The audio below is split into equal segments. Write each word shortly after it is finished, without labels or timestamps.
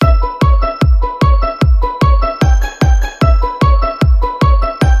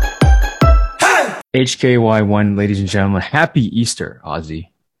HKY1, ladies and gentlemen. Happy Easter, Ozzy.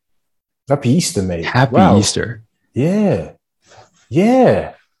 Happy Easter, mate. Happy Wow. Easter. Yeah.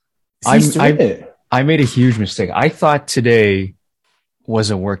 Yeah. It's I'm Easter, isn't I it? I made a huge mistake. I thought today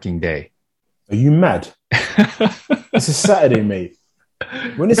was a working day. Are you mad? It's a Saturday, mate.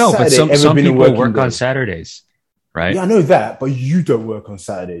 When has No, but Saturday some ever some been a people working work on day? Saturdays, right? Yeah, I know that, but you don't work on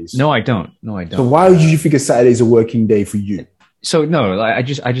Saturdays. No, I don't. No, I So don't. why would you think a Saturday is a working day for you? So no, I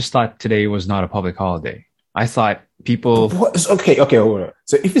just thought today was not a public holiday. I thought people What? Okay, hold on.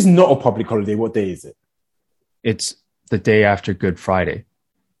 So if it's not a public holiday, what day is it? it's the day after Good Friday,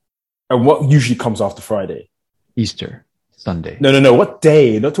 And what usually comes after Friday? Easter, Sunday. No. What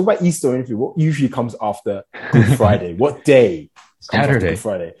day? Not talk about Easter or anything. What usually comes after Good Friday? What day comes after Good Saturday.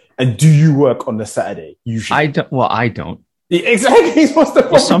 Friday? And do you work on the Saturday I usually? don't well, I don't. Yeah, exactly. What's the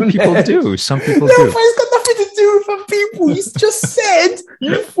Well, some problem people there? do. Some people No, do. but it's got nothing to do with the people. You just said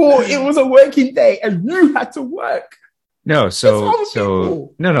you thought it was a working day and you had to work. No, What's so wrong with so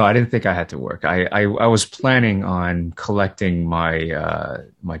people? no, I didn't think I had to work. I was planning on collecting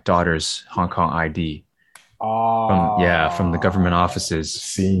my daughter's Hong Kong ID from the government Ah, offices.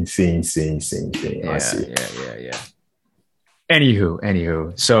 seen. I Yeah, see. yeah.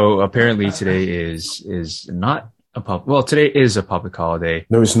 Anywho. So apparently today is not a pub. Well, today is a public holiday.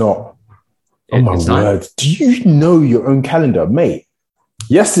 No, it's not. Oh my It's not. word. Do you know your own calendar, mate?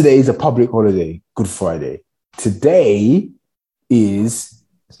 Yesterday is a public holiday, Good Friday. Today is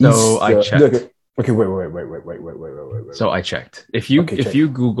So I Easter. Look, checked. okay, wait. So I checked. If you Okay, if check. you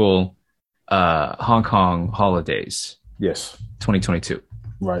Google Hong Kong holidays Yes, 2022.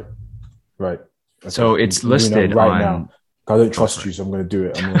 right, right. Okay, So it's I'm doing that listed right now. on. I don't Go trust for you, so I'm going to do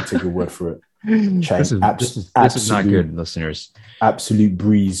it. I'm going to take your word for it. it. This Chatting is this is not good, listeners. absolute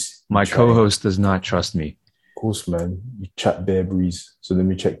breeze. My Chatting. co-host does not trust me. Of course, man. You chat bare breeze. So let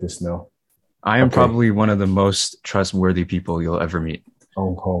me check this now. I am Okay, probably one of the most trustworthy people you'll ever meet.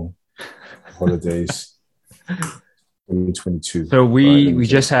 Hong Kong holidays 2022. So Right, let me we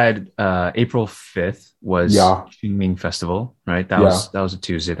check. just had April 5th was Yeah, Qingming Festival, right? That yeah, was that was a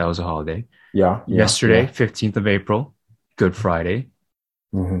Tuesday, that was a holiday. Yesterday, yeah. 15th of April, Good Friday.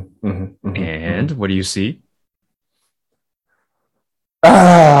 And Mhm. what do you see?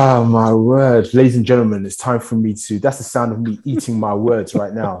 Ah, my word. Ladies and gentlemen, it's time for me to. That's the sound of me eating my words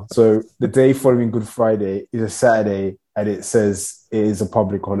right now. So, the day following Good Friday is a Saturday, and it says it is a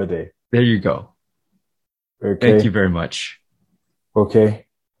public holiday. There you go. Thank you Okay. very much. Okay.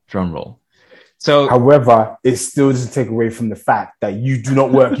 Drum roll. So However, it still doesn't take away from the fact that you do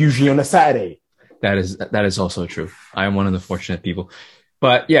not work usually on a Saturday. that is also true. I am one of the fortunate people.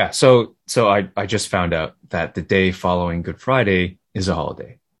 But yeah, so I just found out that the day following Good Friday is a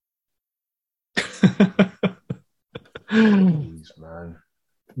holiday. Jeez, man.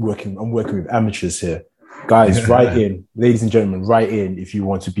 I'm working with amateurs here. Guys, write in. Ladies and gentlemen, write in if you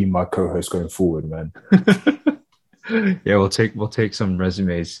want to be my co-host going forward, man. Yeah, we'll take some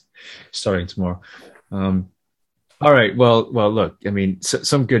resumes starting tomorrow. Um, all right. Well. Look, I mean,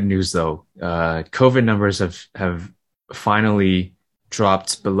 some good news though. COVID numbers have finally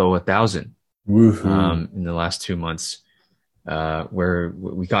dropped below 1,000 Woohoo. in the last 2 months. Where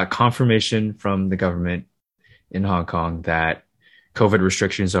we got confirmation from the government in Hong Kong that COVID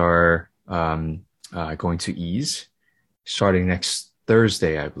restrictions are going to ease starting next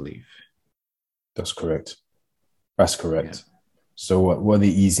Thursday, I believe. That's correct. That's Yeah. correct. So what are they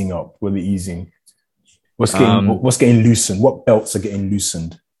easing up? What are they easing? Um, What's getting loosened? What belts are getting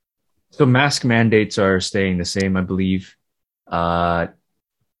loosened? so mask mandates are staying the same, I believe. Uh,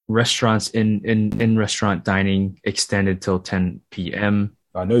 Restaurants in restaurant dining extended till 10 p.m.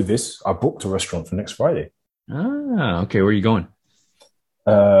 I know this. I booked a restaurant for next Friday. Ah, okay. Where are you going?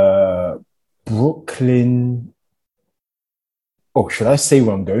 Uh, Brooklyn. Oh, should I say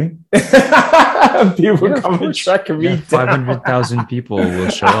where I'm going? People Yeah, of come and course. track Yeah, me down. 500,000 people will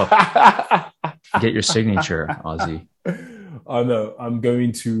show up. Get your signature, Ozzy. I know. I am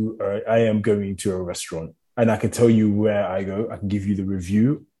going to a restaurant, and I can tell you where I go. I can give you the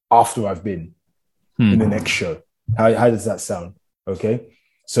review after I've been in the Hmm. next show. How does that sound? Okay.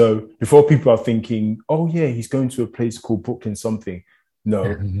 So before people are thinking, oh yeah, he's going to a place called Brooklyn something.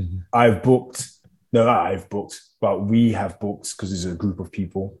 No, I've booked. No, I've booked, but we have booked because it's a group of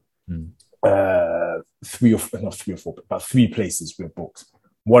people. Hmm. Three or not three or four, but three places we're booked.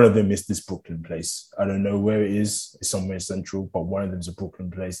 One of them is this Brooklyn place. I don't know where it is. It's somewhere central, but one of them is a Brooklyn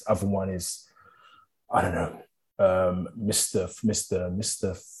place. Other one is I don't know, Mr. Mr. and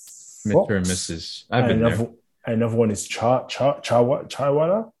Fox, Mrs. I've and been there. another one is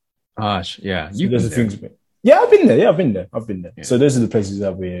Chaiwala. Gosh, yeah, So you've there's been the there. things. Yeah, I've been there. Yeah, I've been there. I've been there. Yeah. So those are the places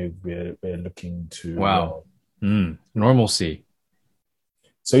that we're looking to. Wow. Normalcy.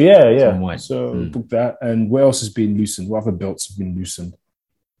 So yeah. Somewhat. So book that. And what else has been loosened? What other belts have been loosened?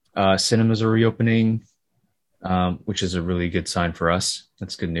 Cinemas are reopening, which is a really good sign for us.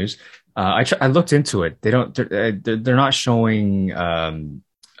 That's good news. I looked into it. They're not showing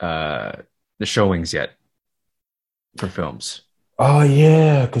the showings yet for films. Oh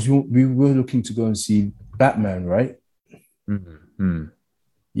yeah, because we were looking to go and see Batman, right? Mm-hmm.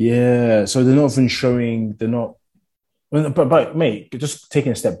 Yeah. So they're not even showing. They're not. Well, but mate, just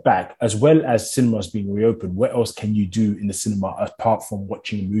taking a step back, as well as cinemas being reopened, what else can you do in the cinema apart from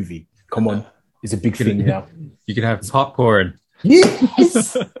watching a movie? Come on, it's a big thing now. You can have popcorn.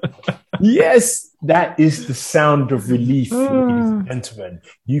 Yes, yes, that is the sound of relief, ladies and gentlemen.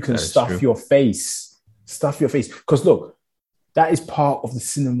 You can stuff your face, because look, that is part of the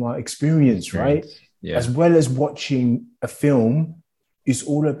cinema experience, right? Yeah. As well as watching a film, it's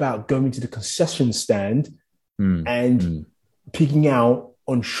all about going to the concession stand and picking out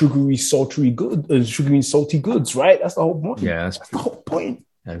on sugary, salty goods, right? That's the whole point. Yeah, that's the whole point.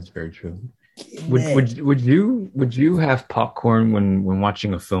 That's very true. Would you have popcorn when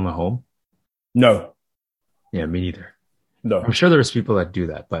watching a film at home? No. Yeah, me neither. No. I'm sure there's people that do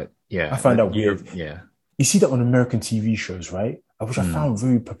that, but yeah. I find that weird. Yeah. You see that on American TV shows, right? Which I found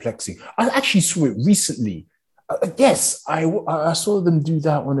very perplexing. I actually saw it recently. Yes, I saw them do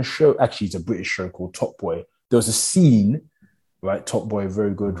that on a show. Actually, it's a British show called Top Boy. There was a scene, right? Top Boy,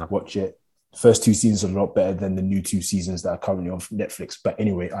 very good. Watch it. First two seasons are a lot better than the new two seasons that are currently on Netflix. But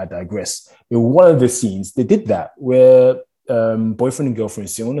anyway, I digress. In one of the scenes, they did that where boyfriend and girlfriend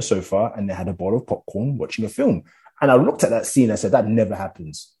sitting on the sofa and they had a bottle of popcorn watching a film. And I looked at that scene and I said, that never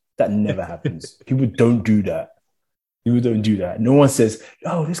happens. That never happens. People don't do that. People don't do that. No one says,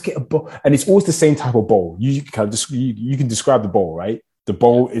 "Oh, let's get a bowl," and it's always the same type of bowl. You can describe the bowl, right? The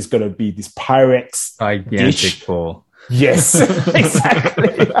bowl is going to be this Pyrex gigantic bowl. Yes,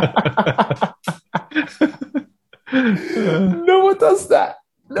 exactly. No one does that.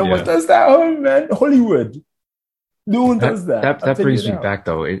 No one does that at home, man. Hollywood. No one does that. That brings me back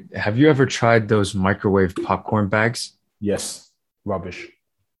though. Have you ever tried those microwave popcorn bags? Yes, rubbish.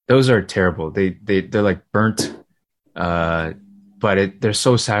 Those are terrible. They're like burnt. But they're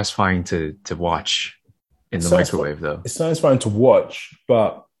so satisfying to watch in the microwave, though. It's satisfying to watch,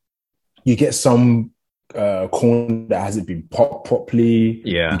 but you get some corn that hasn't been popped properly.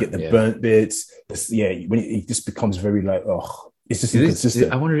 Yeah, you get the burnt bits. When it just becomes very like, it's just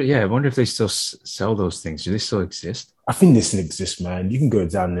inconsistent. I wonder if they still sell those things. Do they still exist? I think they still exist, man. You can go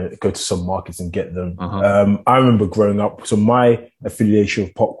down there, go to some markets and get them. I remember growing up. So my affiliation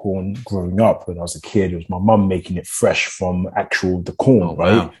with popcorn growing up when I was a kid, it was my mum making it fresh from the corn,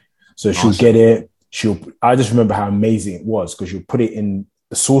 right? Wow. So she'll get it. I just remember how amazing it was because she'll put it in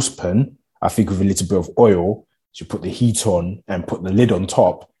the saucepan, I think with a little bit of oil. She'll put the heat on and put the lid on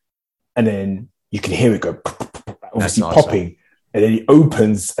top. And then you can hear it go, obviously popping. And then it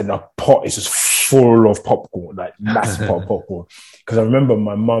opens and the pot is just full of popcorn, like massive pot of popcorn. Because I remember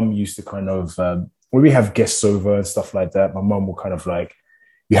my mum used to kind of, when we have guests over and stuff like that, my mum will kind of like,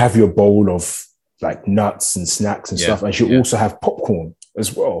 you have your bowl of like nuts and snacks and stuff. And she'll also have popcorn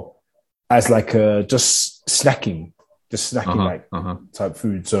as well as like just snacking type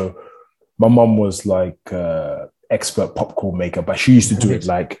food. So my mum was like expert popcorn maker, but she used to do it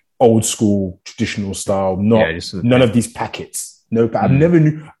like old school, traditional style, none of these packets. No, but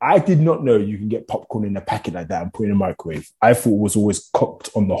I did not know you can get popcorn in a packet like that and put it in a microwave. I thought it was always cooked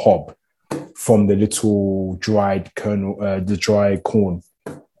on the hob from the little dried kernel, the dry corn.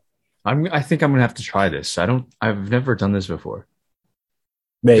 I think I'm gonna have to try this. I've never done this before.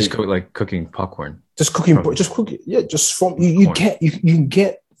 Mate, just cooking popcorn. Just cooking. Yeah, just from you can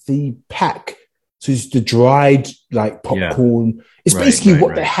get the pack. So it's the dried like popcorn. Yeah. It's basically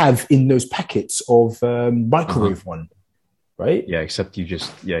what they have in those packets of microwave one. Right? Yeah, except you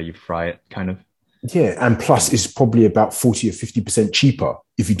fry it kind of. Yeah, and plus it's probably about 40 or 50% cheaper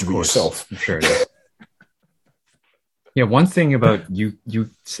if you do it yourself. I'm sure it is. Yeah, one thing about you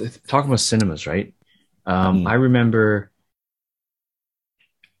talking about cinemas, right? I remember,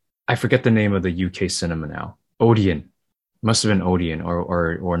 I forget the name of the UK cinema now. Odeon. Must have been Odeon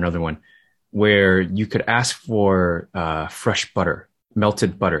or another one, where you could ask for fresh butter,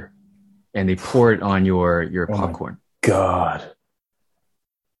 melted butter, and they pour it on your popcorn. God,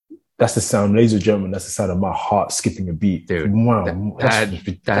 that's the sound, ladies and gentlemen. That's the sound of my heart skipping a beat, dude. Wow,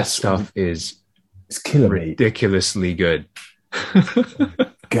 that stuff is killer, ridiculously good.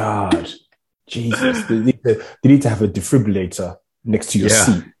 God, Jesus, they need to have a defibrillator next to your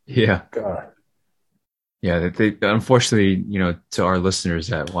seat. Yeah, God, Yeah, unfortunately, to our listeners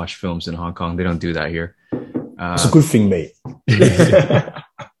that watch films in Hong Kong, they don't do that here. It's a good thing, mate.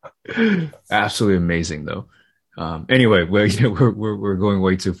 Absolutely amazing, though. Anyway, we're going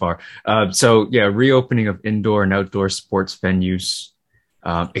way too far. So yeah, reopening of indoor and outdoor sports venues,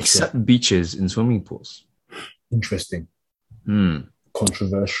 Sure. except beaches and swimming pools. Interesting. Hmm.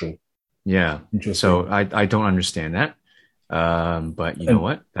 Controversial. Yeah. So Interesting. I don't understand that. But you know And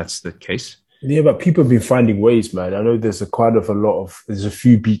what? That's the case. yeah, but people have been finding ways, man. I know there's a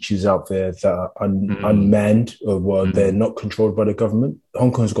few beaches out there that are Mm, unmanned, or well, they're mm. not controlled by the government.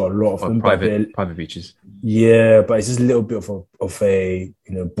 Hong Kong's got a lot of Or them, but they're private beaches. yeah, but it's just a little bit of a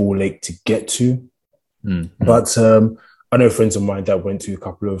ball lake to get to. Mm, mm. But I know friends of mine that went to a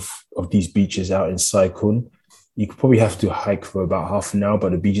couple of these beaches out in Sai Kung. You could probably have to hike for about half an hour,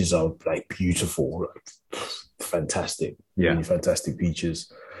 but the beaches are like beautiful, like fantastic, Yeah. really fantastic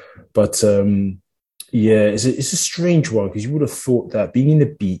beaches. But yeah, it's a strange one because you would have thought that being in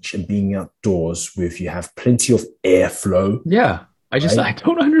the beach and being outdoors with you have plenty of airflow, Yeah. I right?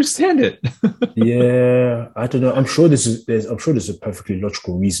 don't understand it. Yeah, I don't know. I'm sure there's a perfectly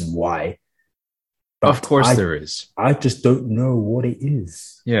logical reason why, Of but course I there is. I just don't know what it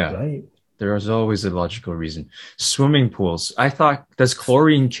is, Yeah. right? There is always a logical reason. Swimming pools. I thought, does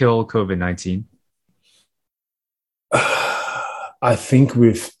chlorine kill COVID-19? I think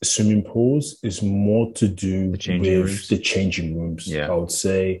with swimming pools is more to The do changing with rooms? the changing rooms, I Yeah. would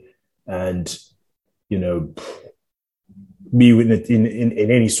say, and you know, me in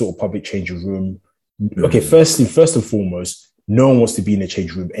any sort of public changing room. Okay, Mm, first and foremost, no one wants to be in a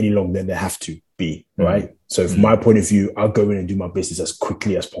changing room any longer than they have to be, mm, right? So from my mm. point of view, I'll go in and do my business as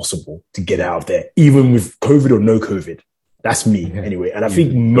quickly as possible to get out of there, even with COVID or no COVID. That's me Yeah. anyway. And Easy. Filthy.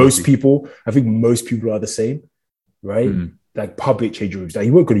 I think most people are the same, right? Mm, Like public changing rooms. Like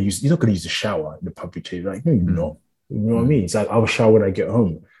you're not gonna use the shower in the public change. Like, no, you're mm, not. You know what I mm, mean? It's like I'll shower when I get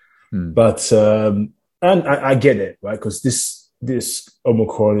home. mm. But and I get it, right? Because this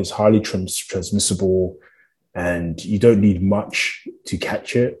Omicron is highly transmissible, and you don't need much to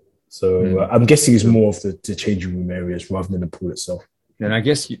catch it. So Mm. I'm guessing it's True. more of the changing room areas rather than the pool itself. And I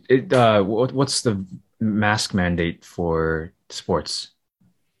guess what's the mask mandate for sports?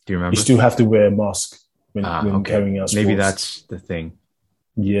 Do you You remember? still have to wear a mask Ah, when okay. carrying out Maybe sports. that's the thing.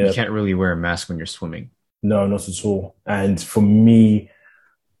 You Yeah, can't really wear a mask when you're swimming. no, not at all. And for me,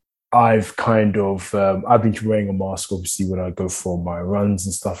 I've been wearing a mask obviously when I go for my runs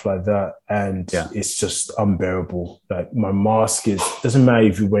and stuff like that, and Yeah. it's just unbearable. Like my mask is doesn't matter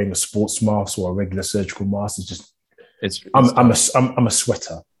if you're wearing a sports mask or a regular surgical mask. It's just It's tough. I'm a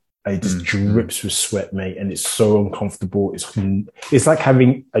sweater. It just Mm, mm. drips with sweat, mate, and it's so uncomfortable. It's like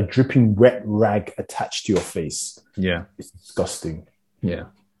having a dripping wet rag attached to your face. Yeah. It's disgusting. Yeah.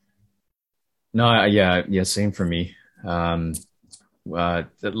 No, yeah, same for me.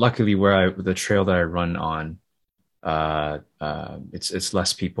 Luckily, the trail that I run on, it's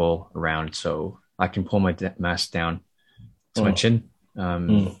less people around, so I can pull my mask down to my Mm, chin,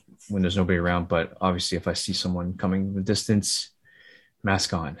 mm, when there's nobody around. But obviously, if I see someone coming in the distance,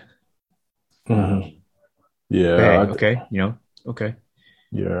 mask on. mhm. Okay, Yeah, okay, okay.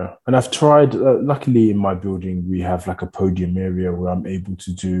 yeah, and I've tried. Luckily, in my building, we have like a podium area where I'm able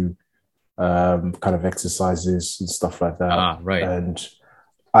to do kind of exercises and stuff like that. Ah, right. And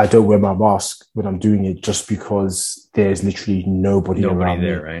I don't wear my mask when I'm doing it just because there's literally nobody Nobody around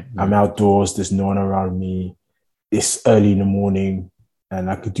there, me. right? I'm Mm. outdoors, there's no one around me. It's early in the morning and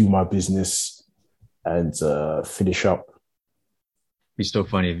I could do my business and finish up. Be so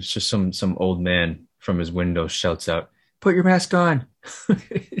funny if it's just some old man from his window shouts out, "Put your mask on."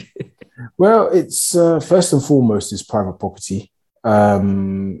 Well, it's first and foremost is private property.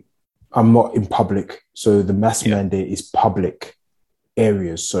 Um, I'm not in public, so the mask Yeah. mandate is public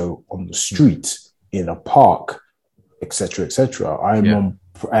areas. So on the Mm. street, in a park, etc., etc. I'm Yeah. on,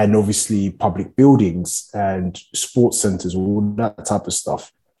 and obviously public buildings and sports centers, all that type of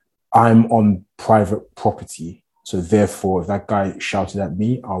stuff. I'm on private property. So therefore, if that guy shouted at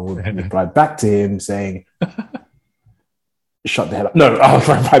me, I would reply back to him saying, "Shut the hell up." No, I'll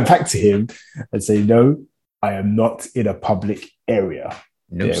reply back to him and say, "No, I am not in a public area.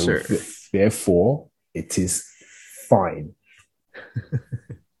 No, sir. Therefore, it is fine,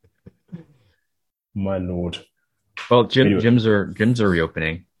 my lord." Well, Anyway, gyms are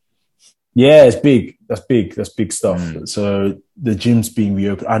reopening. yeah, it's big. That's big. That's big stuff. Mm, So the gym's being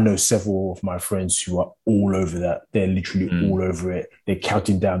reopened. I know several of my friends who are all over that. They're literally mm. all over it. They're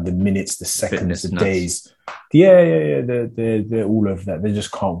counting down the minutes, the seconds, the Fitness nuts. days. Yeah. They're all over that. They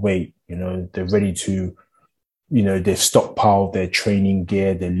just can't wait. They're ready to they've stockpiled their training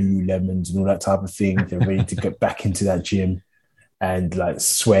gear, their Lululemons and all that type of thing. They're ready to get back into that gym and like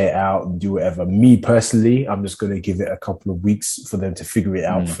swear it out and do whatever. Me personally, I'm just going to give it a couple of weeks for them to figure it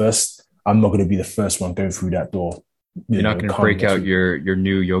out first. I'm not going to be the first one going through that door. You're not going to break out your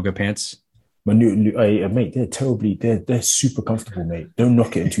new yoga pants? My new mate, they're super comfortable, mate. Don't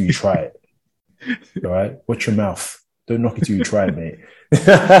knock it until you try it. All right? Watch your mouth. Don't knock it till you try it, mate.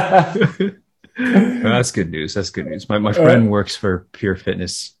 Well, that's good news. That's good news. My friend works for Pure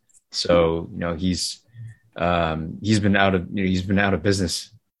Fitness, so he's been out of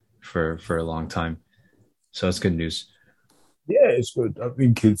business for a long time. So that's good news. Yeah, it's good. I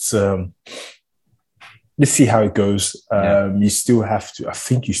think it's let's see how it goes. You still have to. I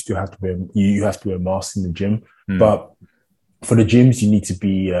think you still have to wear. You have to wear masks in the gym, but for the gyms, you need to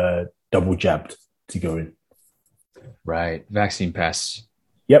be double jabbed to go in. Right, vaccine pass.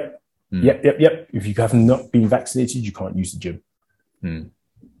 Yep. Yep. If you have not been vaccinated, you can't use the gym.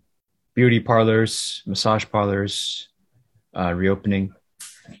 Beauty parlors, massage parlors, reopening.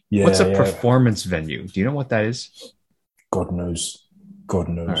 Yeah. What's a performance venue? Do you know what that is? God knows. All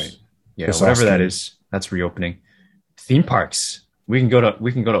right. Yeah, just whatever that is, that's reopening. Theme parks. We can go to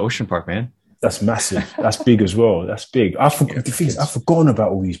Ocean Park, man. That's massive. That's big as well. That's big. The thing is, I've forgotten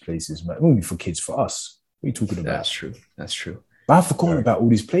about all these places, man. Only for kids, for us. What are you talking about? That's true. But I've forgotten about all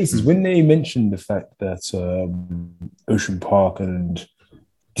these places. When they mentioned the fact that Ocean Park and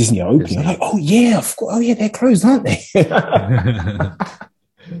Disney are opening, I'm like, oh yeah, I forgot. Oh yeah, they're closed, aren't they?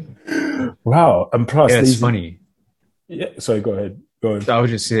 Wow. And plus, it's funny. Yeah. Sorry, go ahead. I would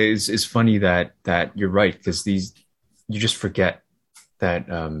just say it's funny that you're right, because you just forget that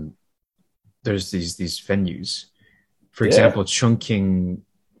there's these venues. For example, Chungking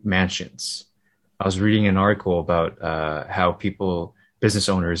Mansions. I was reading an article about how business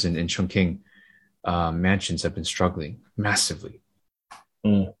owners in Chungking mansions have been struggling massively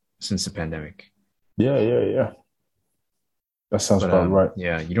since the pandemic. Yeah. That sounds about right.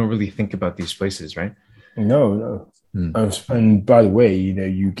 Yeah, you don't really think about these places, right? No. And by the way,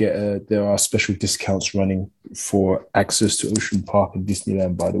 you get there are special discounts running for access to Ocean Park and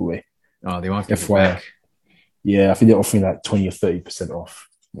Disneyland. By the way, they want people back. Yeah, I think they're offering like 20 or 30% off.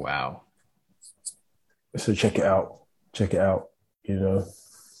 Wow. So check it out.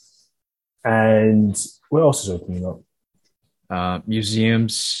 And what else is opening up?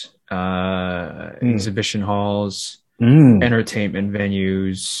 Museums, exhibition halls, entertainment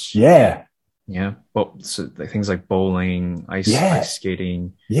venues. Yeah. So things like bowling, ice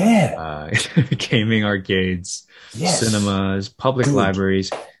skating, gaming arcades, cinemas, public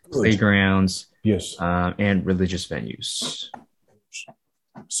libraries, playgrounds, and religious venues.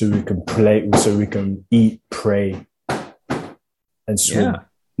 So we can play, so we can eat, pray, and swim.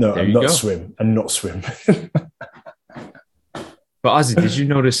 No, and not swim. But Ozzy, did you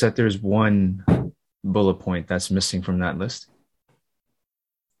notice that there's one bullet point that's missing from that list?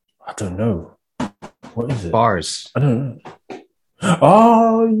 I don't know. What is it? Bars. I don't know.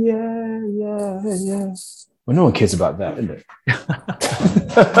 Oh, yeah. Well, no one cares about that, is it?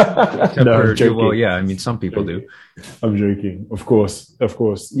 No, I'm joking. Well, yeah, I mean, some people do. I'm joking. Of course.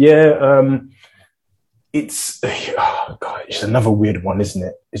 Yeah. It's another weird one, isn't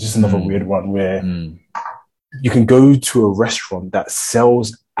it? It's just another weird one where you can go to a restaurant that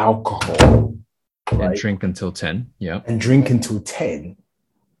sells alcohol and drink until 10. Yeah. And drink until 10.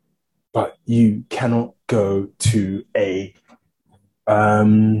 But you cannot go to a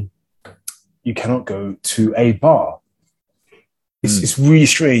bar. It's really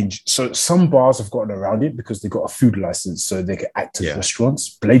strange. So some bars have gotten around it because they got a food license, so they can act as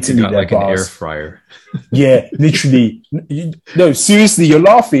restaurants. Blatantly, got like bars. An air fryer. Yeah, literally. No, seriously, you're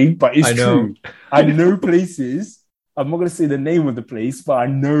laughing, but it's true. I know places. I'm not going to say the name of the place, but I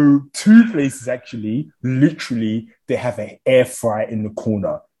know 2 places actually. Literally, they have an air fryer in the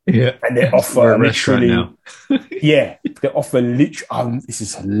corner. Yeah, and they offer literally. Now. Yeah, they offer literally. This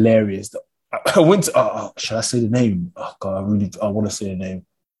is hilarious. I went to. Shall I say the name? Oh God, I want to say the name.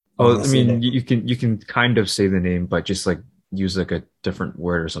 I mean, you can kind of say the name, but just like use like a different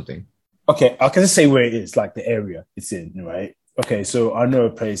word or something. Okay, I can just say where it is, like the area it's in, right? Okay, so I know a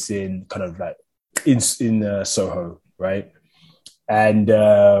place in kind of like in Soho, right? And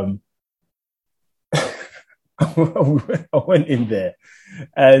I went in there,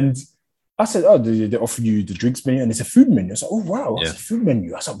 and I said, "Oh, they offer you the drinks menu, and it's a food menu." I said, "Oh wow, it's a food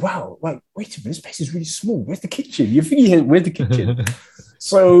menu." I said, "Wow, like wait a minute, this place is really small. Where's the kitchen?" You're thinking, "Where's the kitchen?"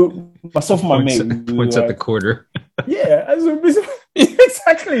 So myself and my mate points at the corner. Yeah,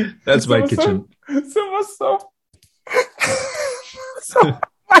 exactly. That's my kitchen. So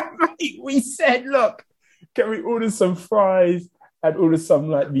my mate, we said, "Look, can we order some fries and order some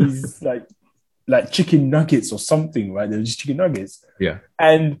like these like chicken nuggets or something, right? They're just chicken nuggets. Yeah.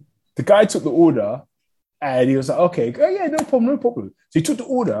 And the guy took the order and he was like, okay, oh, yeah, no problem, no problem. So he took the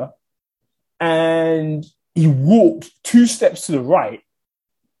order and he walked 2 steps to the right,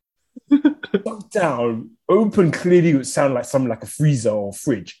 looked down, opened clearly would sound like something like a freezer or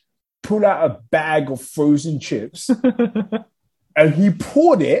fridge, pulled out a bag of frozen chips and he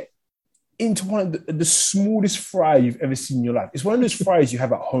poured it into one of the smallest fry you've ever seen in your life. It's one of those fries you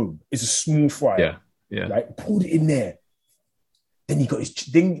have at home. It's a small fry. Yeah. Yeah. Right? Poured it in there. Then he got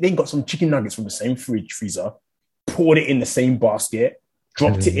then got some chicken nuggets from the same freezer, poured it in the same basket,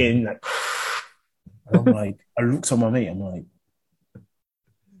 dropped it in. Like, and I'm like, I looked at my mate. I'm like,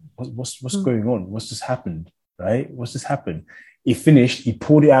 what's going on? What's just happened? Right? What's just happened? He finished. He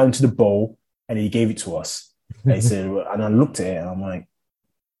poured it out into the bowl and he gave it to us. And he said, and I looked at it and I'm like,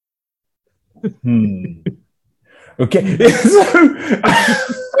 okay. So,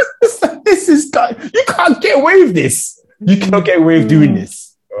 this is you can't get away with this. You cannot get away with doing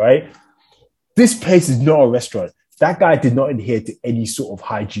this. All right. This place is not a restaurant. That guy did not adhere to any sort of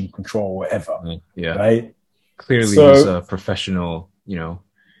hygiene control or whatever. Yeah. Right. Clearly he's a professional,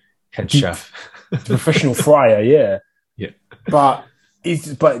 head chef. Professional fryer, yeah. Yeah. But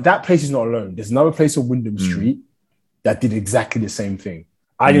that place is not alone. There's another place on Wyndham Street that did exactly the same thing.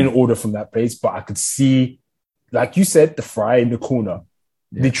 I didn't order from that place, but I could see, like you said, the fry in the corner.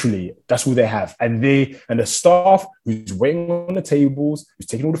 Yeah. Literally, that's all they have. And the staff who's waiting on the tables, who's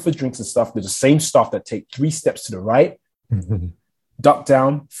taking order for drinks and stuff, they're the same staff that take 3 steps to the right, duck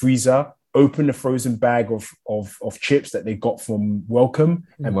down, freezer, open the frozen bag of chips that they got from Welcome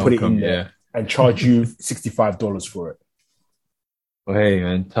and put it in there and charge you $65 for it. Well, hey,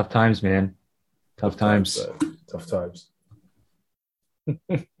 man, tough times, man. Tough times. Tough times.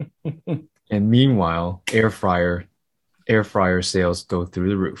 And meanwhile, air fryer sales go through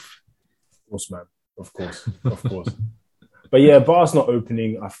the roof. Of course, man. Of course. But yeah, bars not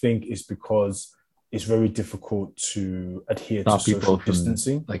opening, I think, is because it's very difficult to adhere to social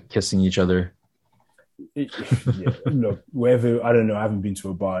distancing. Like kissing each other. Look, wherever, I don't know, I haven't been to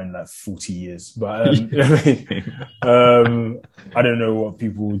a bar in like 40 years, but I don't know what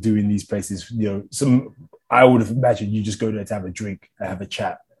people do in these places. I would have imagined you just go there to have a drink and have a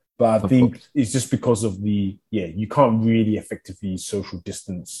chat. But I think it's just because of you can't really effectively social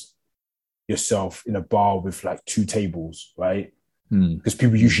distance yourself in a bar with like 2 tables, right? Because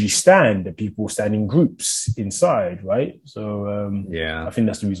people usually stand and people stand in groups inside, right? So I think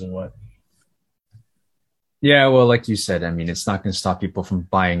that's the reason why. Yeah, well, like you said, I mean, it's not going to stop people from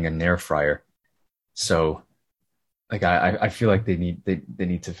buying an air fryer. So, like, I feel like they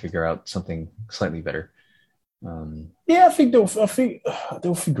need to figure out something slightly better. Yeah, I think they'll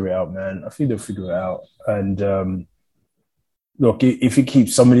figure it out, man. I think they'll figure it out. And look, if it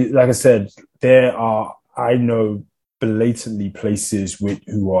keeps somebody, like I said, I know blatantly places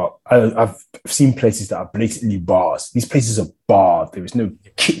I've seen places that are blatantly bars. These places are bars. There is no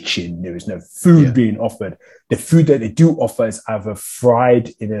kitchen. There is no food being offered. The food that they do offer is either fried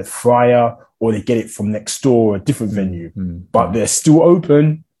in a fryer or they get it from next door, a different venue. But they're still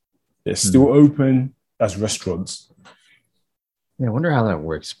open. As restaurants. Yeah, I wonder how that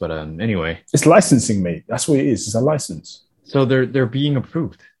works. But anyway, it's licensing, mate. That's what it is. It's a license. So they're being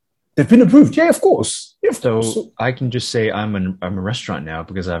approved. They've been approved. Yeah, of course. Yeah, so I can just say I'm a restaurant now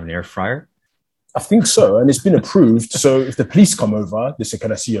because I have an air fryer. I think so, and it's been approved. So if the police come over, they say,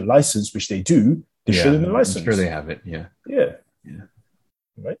 "Can I see your license?" Which they do. They show them the license. I'm sure they have it. Yeah. Yeah.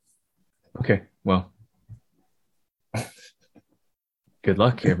 Right. Okay. Well. Good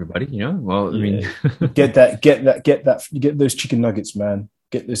luck, everybody. Well, I mean, get those chicken nuggets, man.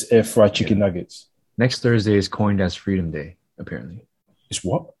 Get those air fried chicken nuggets. Next Thursday is coined as Freedom Day, apparently. It's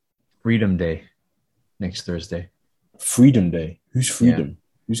what? Freedom Day. Next Thursday. Freedom Day. Who's freedom? Yeah.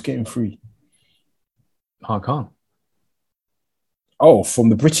 Who's getting free? Hong Kong. Oh, from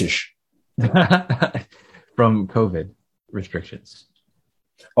the British. From COVID restrictions.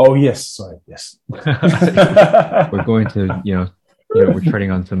 Oh yes, sorry, yes. We're going to, we're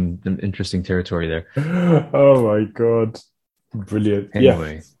treading on some interesting territory there. Oh my God. Brilliant.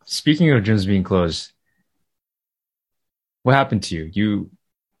 Anyway, speaking of gyms being closed, what happened to you?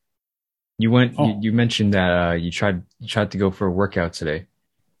 You went, you mentioned that you tried to go for a workout today.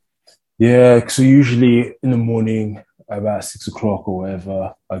 Yeah. So usually in the morning, about 6 o'clock or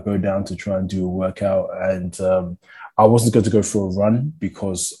whatever, I go down to try and do a workout. And I wasn't going to go for a run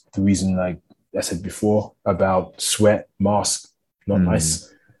because the reason, like I said before, about sweat, mask, not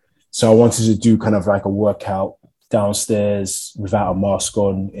nice. So I wanted to do kind of like a workout downstairs without a mask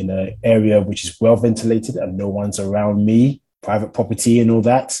on in an area which is well ventilated and no one's around me, private property and all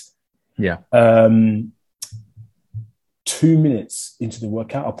that. Yeah. 2 minutes into the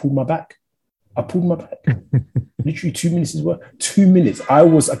workout, I pulled my back. Literally 2 minutes is work. 2 minutes. I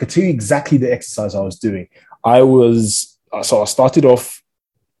could tell you exactly the exercise I was doing. I started off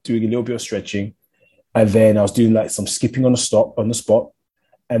doing a little bit of stretching, and then I was doing like some skipping on the spot.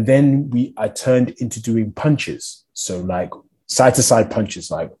 And then I turned into doing punches. So like side to side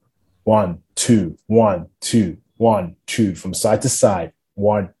punches, like 1, 2, 1, 2, 1, 2, from side to side,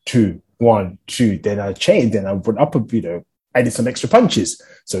 1, 2, 1, 2. Then I changed, then I went up I did some extra punches.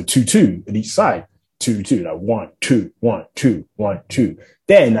 So 2, 2 on each side, 2, 2, like 1, 2, 1, 2, 1, 2.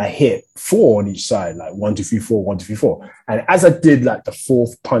 Then I hit 4 on each side, like 1, 2, 3, 4, 1, 2, 3, 4. And as I did like the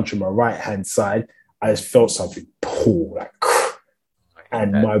fourth punch on my right hand side, I just felt something pull, like,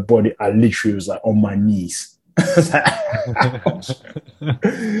 and my body, I literally was like on my knees. I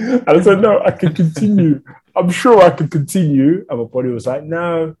was like, no, I can continue. I'm sure I can continue. And my body was like,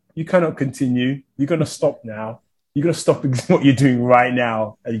 no, you cannot continue. You're going to stop now. You're going to stop what you're doing right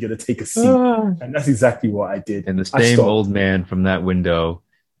now, and you're going to take a seat. And that's exactly what I did. And the same old man from that window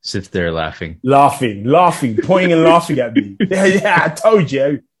sits there laughing, pointing and laughing at me. Yeah, I told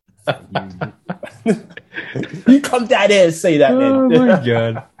you. You come down here and say that, man. Oh my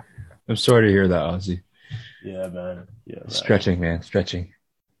God. I'm sorry to hear that, Ozzy. Yeah, man. Stretching, man. Stretching.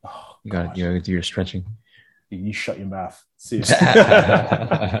 Oh, you gotta do your stretching. You shut your mouth. Seriously.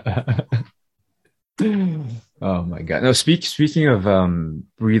 Oh my God. No, speaking of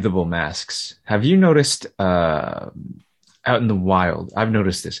breathable masks, have you noticed out in the wild, I've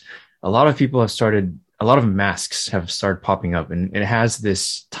noticed this. A lot of masks have started popping up, and it has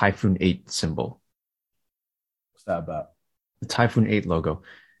this Typhoon 8 symbol. What's that about? The Typhoon 8 logo.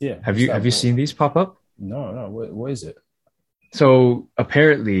 Yeah. Have you seen these pop up? No. What is it? So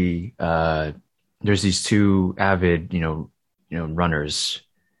apparently, there's these two avid, runners,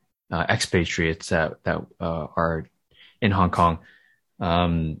 expatriates that are in Hong Kong.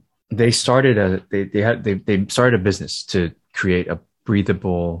 They started a business to create a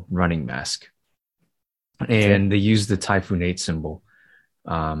breathable running mask, and they used the Typhoon 8 symbol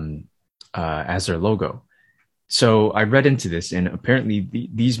as their logo. So I read into this, and apparently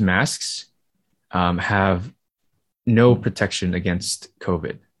these masks have no protection against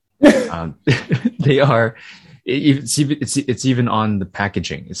COVID. They are. It's even on the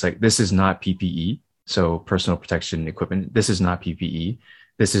packaging. It's like, this is not PPE, so personal protection equipment. This is not PPE.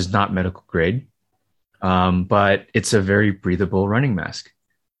 This is not medical grade. But it's a very breathable running mask.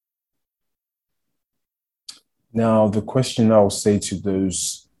 Now, the question I'll say to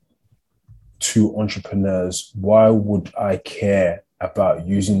those two entrepreneurs, why would I care about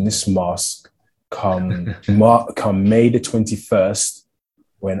using this mask come May the 21st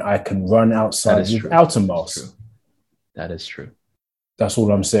when I can run outside without a mask? That is true. That's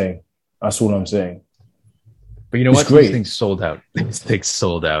all I'm saying. But you know what? These things sold out. These things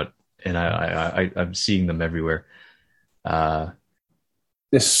sold out. And I'm seeing them everywhere. They're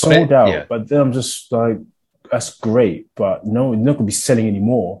sold out, yeah. But then I'm just like, that's great, but no, you're not going to be selling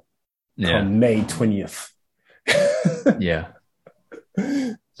anymore on May 20th. Yeah.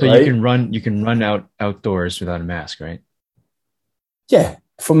 So right? you can run outdoors without a mask, right? Yeah.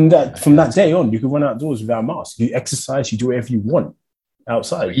 From that day on, you can run outdoors without a mask. You exercise, you do whatever you want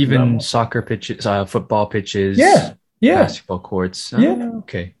outside. So even soccer pitches, football pitches, basketball courts.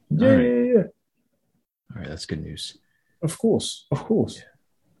 Okay. Yeah. All right, that's good news. Of course.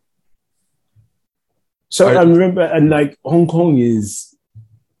 So I remember, and like Hong Kong is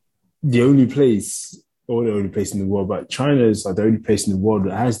the only place, or the only place in the world, but China is like the only place in the world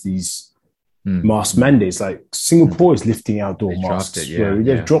that has these mask mandates. Like Singapore is lifting outdoor masks.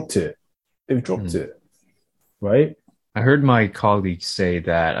 They've dropped it. They've dropped it. Right? I heard my colleagues say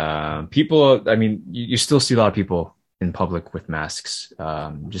that people, I mean, you still see a lot of people in public with masks.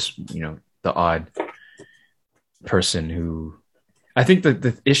 Just, the odd person who, I think that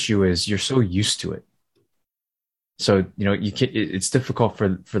the issue is you're so used to it. So, you can't, it's difficult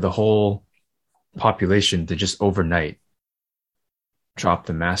for the whole population to just overnight drop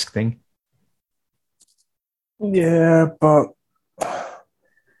the mask thing. Yeah, but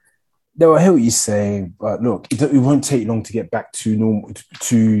no, I hear what you're saying. But look, it won't take long to get back to normal,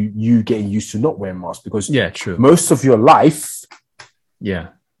 to you getting used to not wearing masks, because true. Most of your life,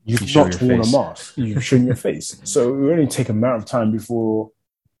 you've not worn a mask. You've shown your face. So it will only take a matter of time before.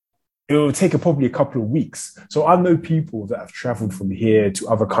 It will take probably a couple of weeks. So I know people that have traveled from here to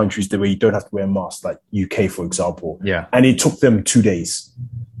other countries where you don't have to wear a mask, like UK, for example. Yeah. And it took them 2 days.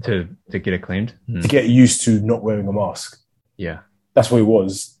 to get acclaimed. to get used to not wearing a mask. Yeah. That's what it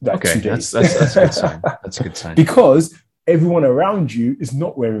was. Like Okay, 2 days. that's a good sign. That's a good sign. Because everyone around you is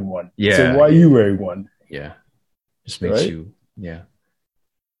not wearing one. Yeah. So why are you wearing one? Yeah. Just makes Right? you, yeah.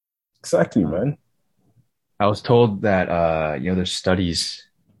 Exactly, man. I was told that there's studies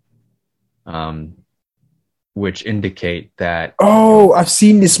um which indicate that Oh, I've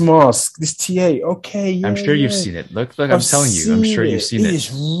seen this mask, this TA. Okay, I'm yeah, sure you've yeah. seen it. Look, I'm I've telling you, I'm seen sure you've it. seen It it.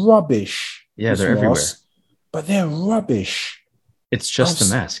 is rubbish. Yeah, This they're everywhere. mask, but they're rubbish. It's I've, just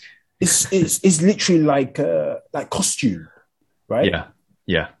a mask. it's literally like costume, right? Yeah.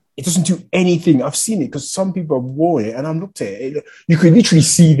 Yeah. It doesn't do anything. I've seen it because some people have worn it, and I'm looked at it. You could literally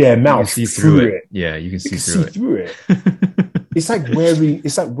see their You can mouth see through through it. it. Yeah, you can You see can through see through it.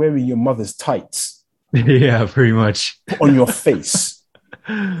 It's like wearing your mother's tights it. Yeah, pretty much. on your face.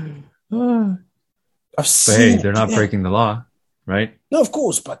 But I've hey, seen they're not it. breaking the law, right? No, of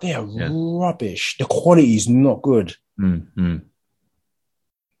course, but they are Yeah. rubbish. The quality is not good. Mm-hmm. Yeah,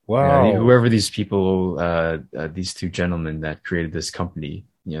 Wow. whoever these people, these two gentlemen that created this company,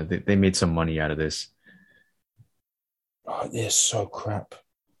 they made some money out of this. Oh, they're so crap.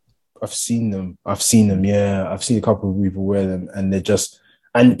 I've seen them. I've seen them. Yeah, I've seen a couple of people wear them, and they're just.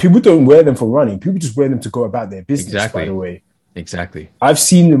 And people don't wear them for running. People just wear them to go about their business. By the Exactly. way, Exactly. I've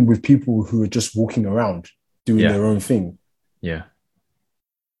seen them with people who are just walking around doing Yeah. their own thing. Yeah.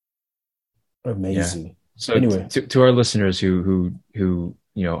 Amazing. So Anyway, to our listeners who don't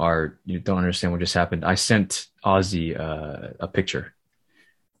understand what just happened, I sent Ozzy a picture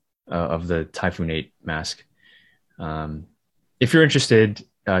of the Typhoon 8 mask. If you're interested,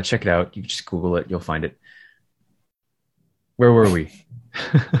 check it out. You can just Google it, you'll find it. Where were we?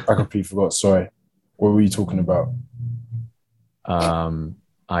 I completely forgot. Sorry. What were you talking about?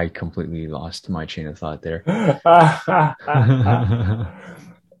 I completely lost my chain of thought there.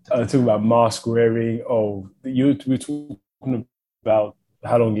 Talking about mask wearing. Oh, we're talking about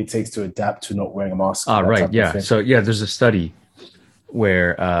how long it takes to adapt to not wearing a mask. Right. Yeah. So yeah, there's a study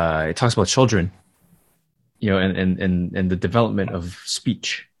where it talks about children, and the development of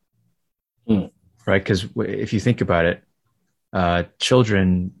speech. Right? Because if you think about it,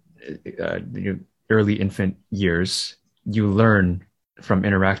 children, early infant years, you learn from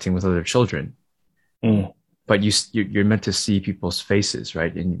interacting with other children. But you're meant to see people's faces,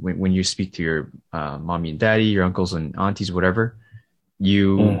 right? And when you speak to your mommy and daddy, your uncles and aunties, whatever,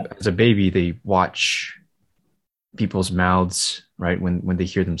 as a baby, they watch people's mouths, right? When they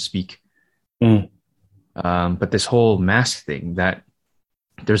hear them speak. But this whole mask thing, that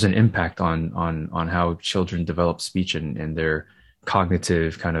there's an impact on how children develop speech and their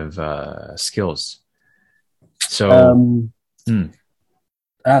cognitive kind of skills. So,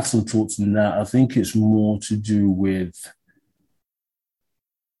 I have some thoughts on that. I think it's more to do with,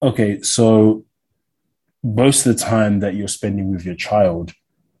 okay, so most of the time that you're spending with your child,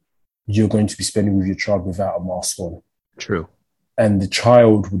 you're going to be spending with your child without a mask on. True. And the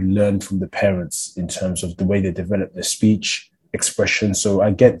child would learn from the parents in terms of the way they develop their speech, expression. So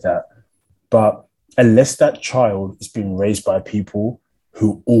I get that. But unless that child is being raised by people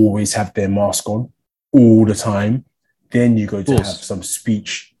who always have their mask on all the time, then you're going to have some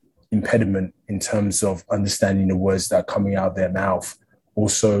speech impediment in terms of understanding the words that are coming out of their mouth.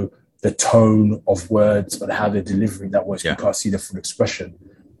 Also, the tone of words and how they're delivering that words. You can't see the full expression.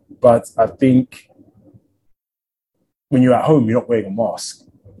 But I think when you're at home, you're not wearing a mask.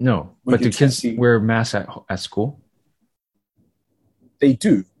 No, but do kids wear masks at school? They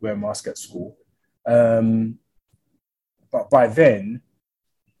do wear a mask at school. But by then,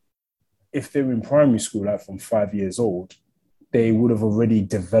 if they're in primary school, like from 5 years old, they would have already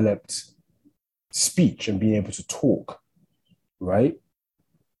developed speech and being able to talk, right?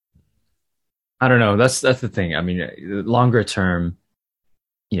 I don't know. That's the thing. I mean, longer term,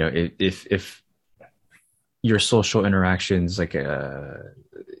 if your social interactions, like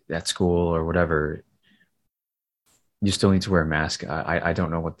at school or whatever, you still need to wear a mask. I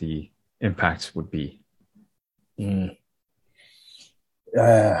don't know what the impact would be. You're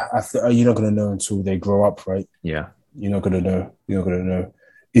not going to know until they grow up, right? Yeah. You're not going to know. You're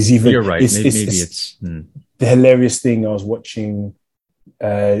right. Maybe it's the hilarious thing. I was watching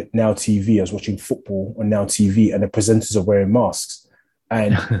Now TV. I was watching football on Now TV, and the presenters are wearing masks.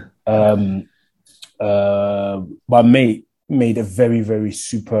 And my mate made a very, very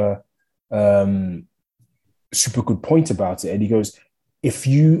super good point about it. And he goes, if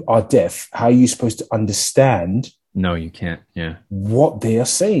you are deaf, how are you supposed to understand? No, you can't. Yeah. What they are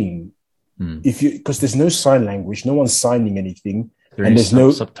saying. Because there's no sign language, no one's signing anything. And there's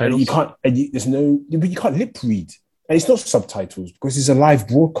no subtitles. You can't lip read And it's not subtitles because it's a live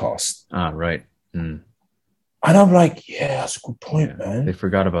broadcast. Ah, right. Mm. And I'm like, yeah, that's a good point, Yeah, they man.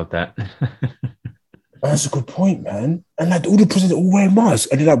 forgot about that. That's a good point, man. And like all the presidents all wear masks.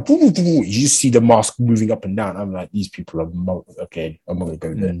 And they're like, boo, boo, boo. You just see the mask moving up and down. I'm like, these people are okay. I'm not gonna go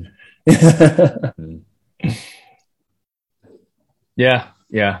Mm. there. Mm. Yeah,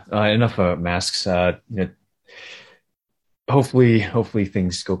 yeah. Enough masks. Hopefully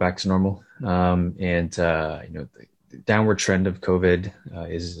things go back to normal. And the downward trend of COVID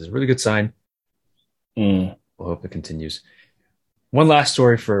is a really good sign. Mm, We'll hope it continues. One last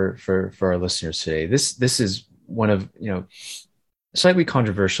story for our listeners today. This is one of slightly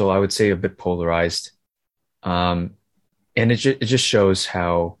controversial. I would say a bit polarized, and it just shows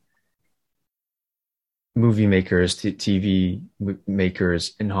how movie makers, TV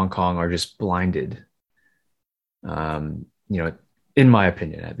makers in Hong Kong are just blinded. In my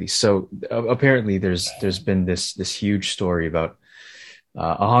opinion, at least. So apparently, there's been this huge story about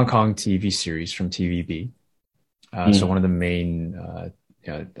a Hong Kong TV series from TVB. So one of the main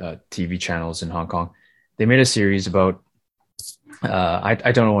TV channels in Hong Kong, they made a series about. I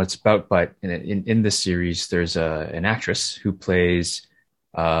don't know what it's about, but in this series, there's an actress who plays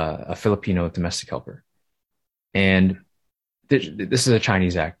a Filipino domestic helper, and this is a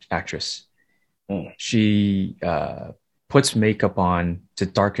Chinese actress. mm, She puts makeup on to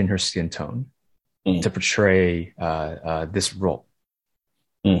darken her skin tone to portray this role.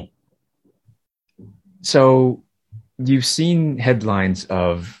 mm, So you've seen headlines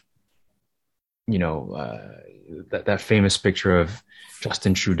of, that famous picture of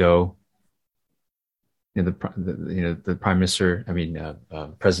Justin Trudeau, the prime minister,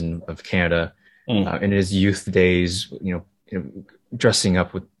 president of Canada, in his youth days, dressing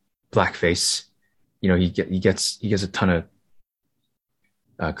up with blackface. He gets a ton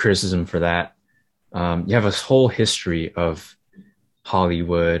of criticism for that. You have a whole history of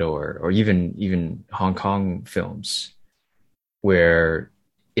Hollywood or even Hong Kong films where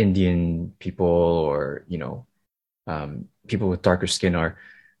Indian people or people with darker skin are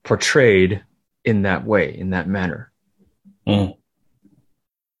portrayed in that way, in that manner. mm.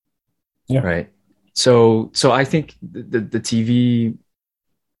 Yeah. Right. So I think the TV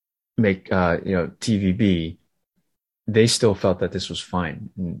TVB, they still felt that this was fine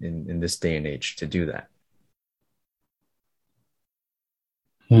in this day and age to do that.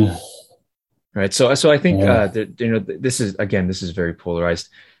 Mm. Right. So I think Yeah. this is very polarized.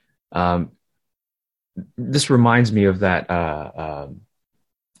 This reminds me of that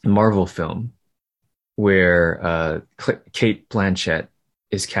Marvel film where Kate Blanchett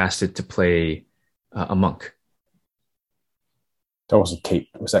is casted to play a monk. That wasn't Kate.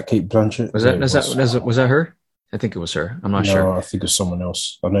 Was that Kate Blanchett? Was Yeah, that it was that her? I think it was her. I'm not No, sure. I think it's someone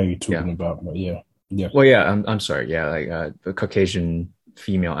else. I know you're talking Yeah. about, but yeah. Yeah. Well, yeah. I'm sorry. Yeah, like the Caucasian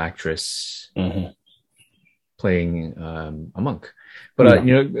female actress Mm-hmm. playing a monk. But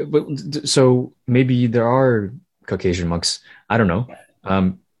so maybe there are Caucasian monks. I don't know.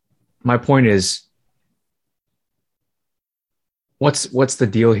 My point is, what's the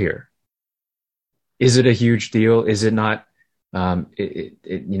deal here? Is it a huge deal? Is it not?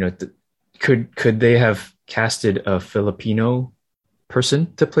 Could they have casted a Filipino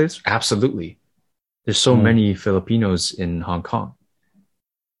person to play this? Absolutely. There's so many Filipinos in Hong Kong.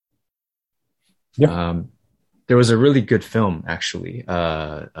 Yeah. There was a really good film, actually,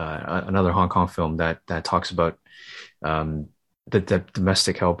 another Hong Kong film that talks about the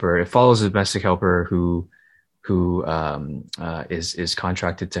domestic helper. It follows a domestic helper who is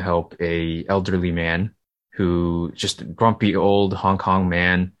contracted to help a elderly man who just a grumpy old Hong Kong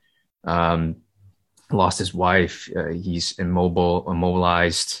man, lost his wife. He's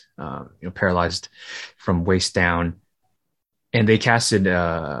immobilized, paralyzed from waist down. And they casted,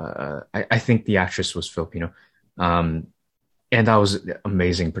 I think the actress was Filipino. And that was an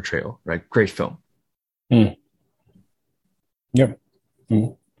amazing portrayal, right? Great film. Mm. Yep.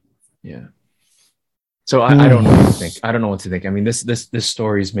 Mm. Yeah. So I don't know what to think. I don't know what to think. I mean, this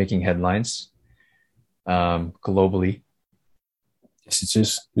story is making headlines globally. Yes, it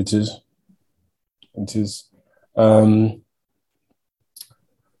is. It is. It is.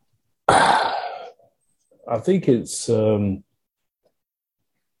 I think it's Hong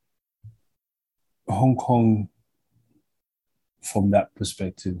Kong from that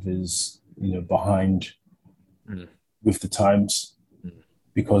perspective is, behind with the times,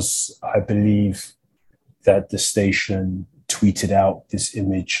 because I believe that the station tweeted out this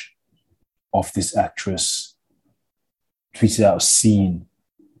image of this actress, tweeted out a scene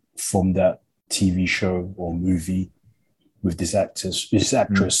from that TV show or movie with this actress,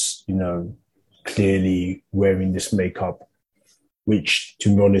 clearly wearing this makeup, which,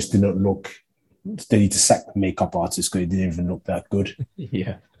 to be honest, did not look. They need to sack the makeup artist because it didn't even look that good.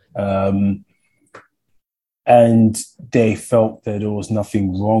 Yeah. Um, and they felt that there was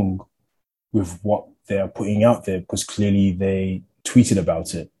nothing wrong with what they're putting out there because clearly they tweeted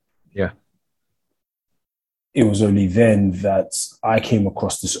about it. Yeah. It was only then that I came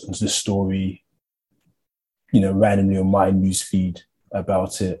across this story, randomly on my newsfeed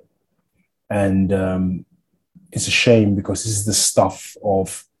about it. And it's a shame because this is the stuff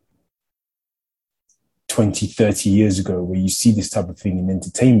of 20, 30 years ago where you see this type of thing in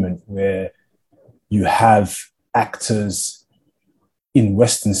entertainment where you have actors in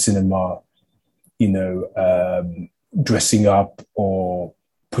Western cinema, dressing up or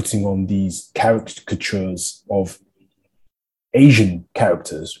putting on these caricatures of Asian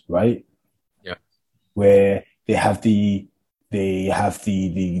characters, right? Yeah. Where they wear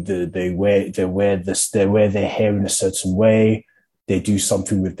their hair in a certain way. They do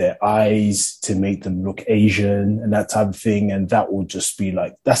something with their eyes to make them look Asian and that type of thing. And that will just be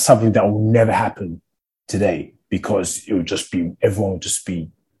like, that's something that will never happen today because it would just be, everyone would just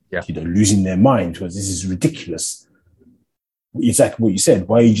be, Yeah. losing their mind because this is ridiculous. Exactly what you said.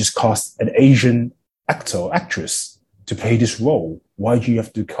 Why you just cast an Asian actor or actress to play this role? Why do you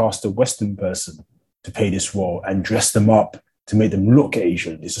have to cast a Western person to play this role and dress them up to make them look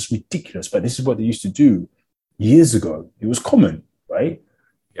Asian? It's just ridiculous. But this is what they used to do years ago. It was common, right?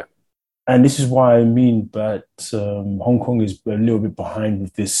 Yeah. And this is why I mean, but Hong Kong is a little bit behind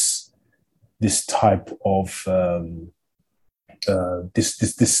with this type of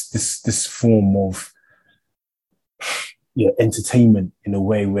this form of entertainment in a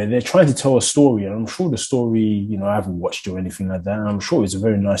way where they're trying to tell a story. And I'm sure the story, I haven't watched it or anything like that. And I'm sure it's a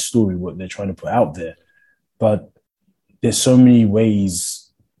very nice story, what they're trying to put out there. But there's so many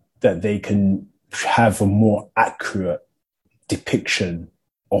ways that they can have a more accurate depiction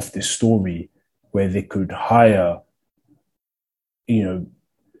of this story where they could hire, we're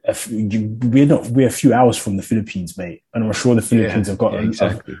a few hours from the Philippines, mate. And I'm sure the Philippines have got,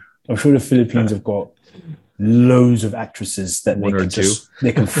 exactly. I'm sure the Philippines have got loads of actresses that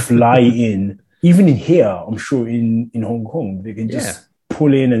they can fly in, even in here. I'm sure in Hong Kong they can just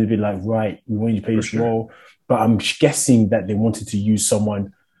pull in and be like, right, we want you to play this role. But I'm guessing that they wanted to use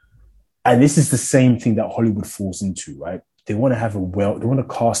someone, and this is the same thing that Hollywood falls into, right? They want to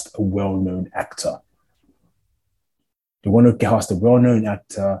cast a well-known actor. They want to cast a well-known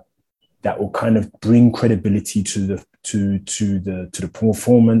actor that will kind of bring credibility to the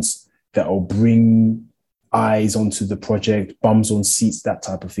performance, that will bring eyes onto the project, bums on seats, that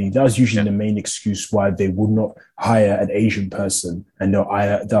type of thing. That was usually the main excuse why they would not hire an Asian person and they'll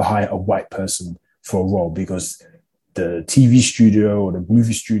hire a white person for a role, because the TV studio or the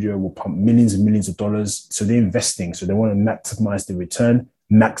movie studio will pump millions and millions of dollars. So they're investing. So they want to maximize the return,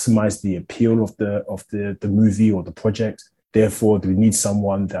 maximize the appeal of the movie or the project. Therefore, they need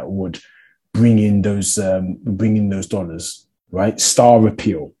someone that would bring in those dollars, right? Star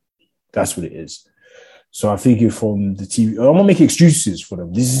appeal. That's what it is. So I think from the TV, I'm not making excuses for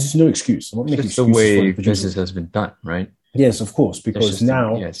them. This is no excuse. I'm not making excuses. It's the way business has been done, right? Yes, of course, because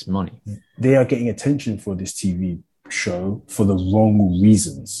now it's money. They are getting attention for this TV show for the wrong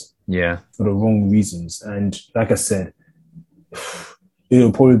reasons. Yeah. For the wrong reasons. And like I said,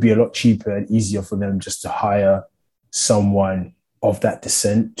 it'll probably be a lot cheaper and easier for them just to hire someone of that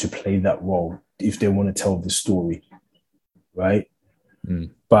descent to play that role if they want to tell the story, right?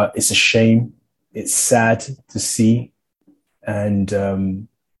 Mm. But it's a shame. It's sad to see. And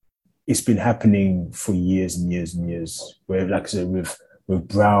it's been happening for years and years and years, where, like I said, with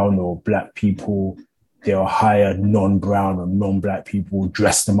brown or black people, they'll hire non-brown or non-black people,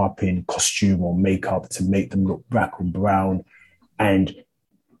 dress them up in costume or makeup to make them look black or brown. And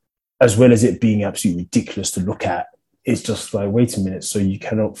as well as it being absolutely ridiculous to look at, it's just like, wait a minute, so you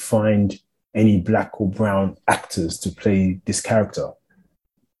cannot find any black or brown actors to play this character?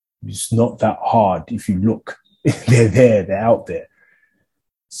 It's not that hard if you look. They're there, they're out there.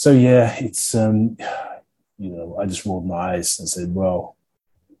 So yeah, it's I just rolled my eyes and said, well,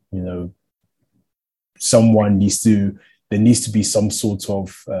 there needs to be some sort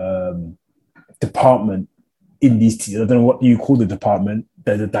of department in these, I don't know what you call the department,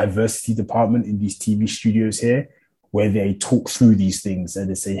 the diversity department in these TV studios here, where they talk through these things and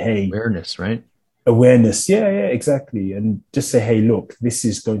they say, hey, awareness, right? Awareness. Yeah, exactly. And just say, hey, look, this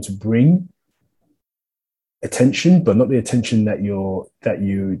is going to bring attention, but not the attention that you're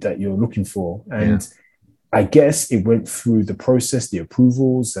looking for. And I guess it went through the process, the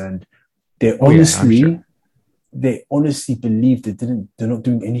approvals, and they're honestly, they honestly believe they're not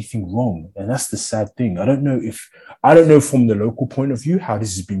doing anything wrong. And that's the sad thing. I don't know from the local point of view how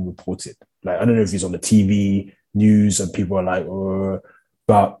this is being reported. Like, I don't know if it's on the TV news and people are like,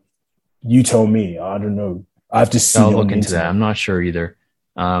 but you tell me. I don't know. I've just seen I'll it on look the into that. internet. I'm not sure either.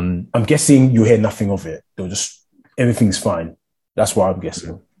 I'm guessing you hear nothing of it. They'll just, everything's fine. That's what I'm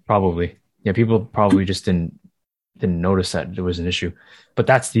guessing. Probably. Yeah, people probably just didn't notice that there was an issue. But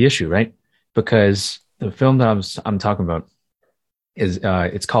that's the issue, right? Because the film that I'm talking about is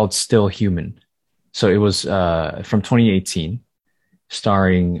it's called Still Human. So it was from 2018,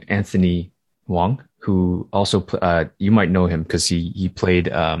 starring Anthony Wong, who also you might know him because he played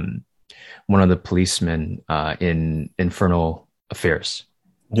one of the policemen in Infernal Affairs.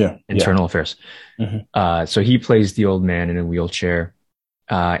 Yeah. Internal Affairs. So he plays the old man in a wheelchair,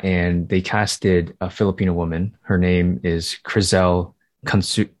 and they casted a Filipino woman. Her name is Crizel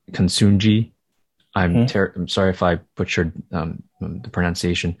Kansunji. I'm sorry if I butchered the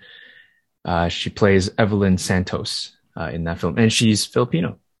pronunciation. She plays Evelyn Santos in that film, and she's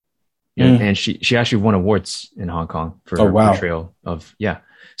Filipino. Yeah, and she actually won awards in Hong Kong for her portrayal of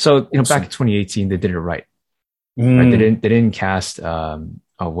So back in 2018, they did it right. Right? They didn't cast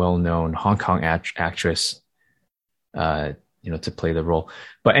a well-known Hong Kong actress, to play the role.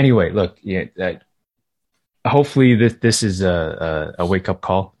 But anyway, look, hopefully this is a wake-up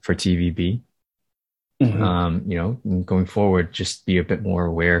call for TVB. Going forward, just be a bit more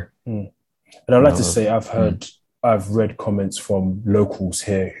aware. And I'd like to say I've read comments from locals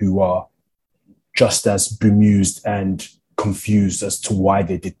here who are just as bemused and confused as to why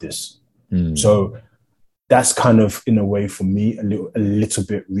they did this. So that's kind of, in a way, for me, a little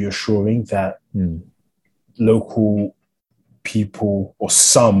bit reassuring that local people, or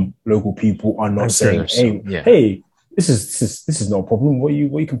some local people, are not saying, "Hey, this is not a problem. What are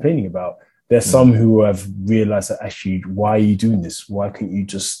you complaining about?" There's some who have realized that, actually, why are you doing this? Why can't you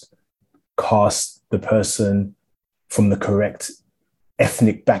just cast the person from the correct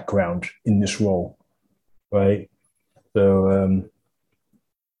ethnic background in this role, right? So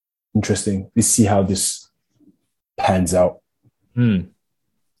interesting. Let's see how this pans out.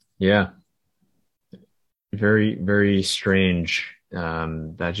 Yeah, very, very strange.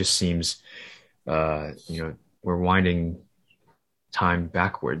 That just seems we're winding time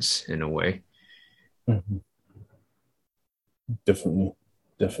backwards in a way. Definitely.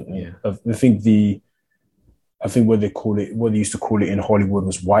 Yeah. I think what they used to call it in Hollywood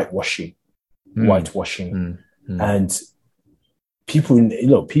was whitewashing. And people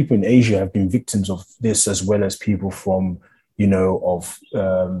in Asia have been victims of this, as well as people from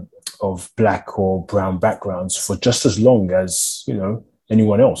of black or brown backgrounds, for just as long as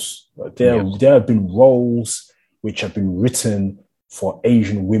anyone else. There have been roles which have been written for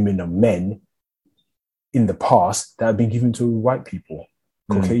Asian women and men in the past that have been given to white people,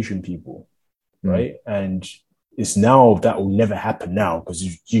 Caucasian people, right? And it's now that will never happen now, because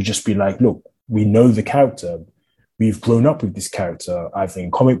you just be like, look, we know the character. We've grown up with this character, either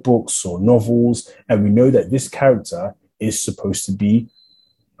in comic books or novels, and we know that this character is supposed to be,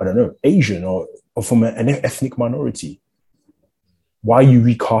 I don't know, Asian or from an ethnic minority. Why are you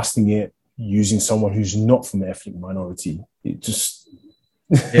recasting it using someone who's not from an ethnic minority? It just...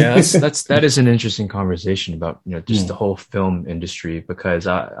 that is an interesting conversation about just the whole film industry, because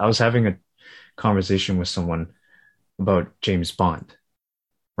I was having a conversation with someone about James Bond,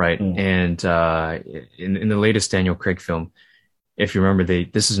 right? And in the latest Daniel Craig film, if you remember,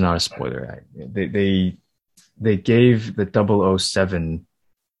 this is not a spoiler, they gave the 007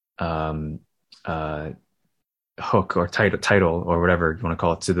 hook or title or whatever you want to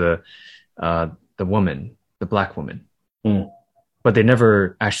call it to the woman, the black woman. But they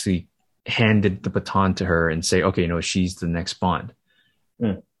never actually handed the baton to her and say, okay, she's the next Bond.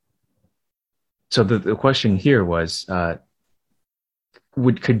 So the question here was,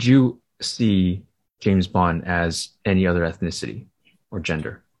 could you see James Bond as any other ethnicity or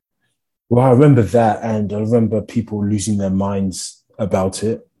gender? Well, I remember that, and I remember people losing their minds about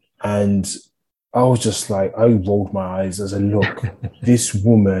it. And I was just like, I rolled my eyes as a look. This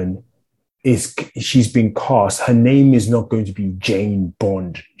woman she's been cast. Her name is not going to be Jane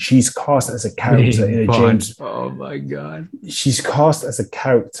Bond. She's cast as a character in a James. Oh my God. She's cast as a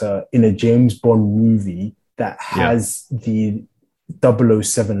character in a James Bond movie that has the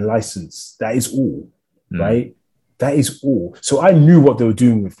 007 license. That is all, right? That is all. So I knew what they were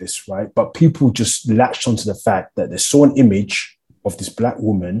doing with this, right? But people just latched onto the fact that they saw an image of this black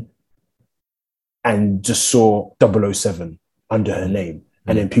woman and just saw 007 under her name.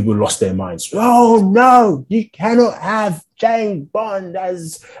 And then people lost their minds. Oh no, you cannot have James Bond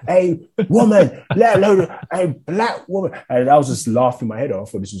as a woman, let alone a black woman. And I was just laughing my head off.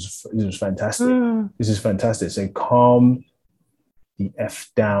 I thought this was fantastic. This is fantastic. Saying calm the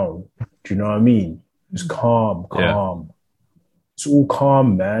F down. Do you know what I mean? It's calm. It's all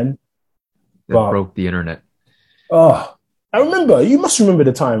calm, man. It broke the internet. Oh, I remember. You must remember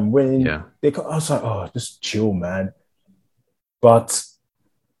the time when I was like, oh, just chill, man. But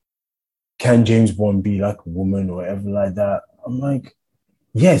can James Bond be like a woman or whatever like that? I'm like,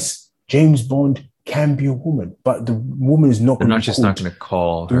 yes, James Bond can be a woman, but the woman is not going to be not going to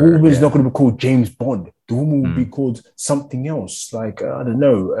call the her. woman is not going to be called James Bond. The woman will be called something else, like I don't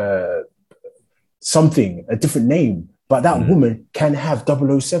know, something, a different name. But that woman can have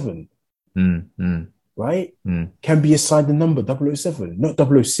 007, right? Can be assigned the number 007, not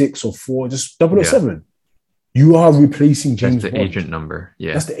 006 or 4, just 007. Yeah. You are replacing James Bond. That's the agent number.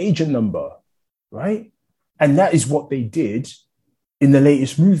 Yeah. That's the agent number, right? And that is what they did in the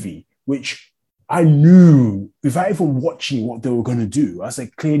latest movie, which I knew without even watching what they were going to do. I was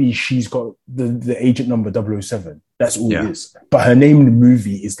like, clearly she's got the agent number 007. That's all it is. But her name in the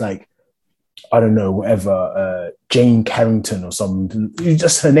movie is like, I don't know, whatever, Jane Carrington or something. It's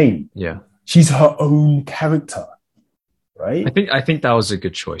just her name. Yeah. She's her own character, right? I think that was a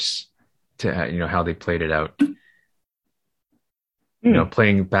good choice. To how they played it out,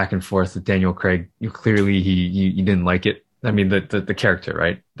 playing back and forth with Daniel Craig. Clearly he didn't like it. I mean the character,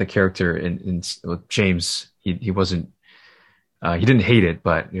 right? The character in James, he wasn't. He didn't hate it,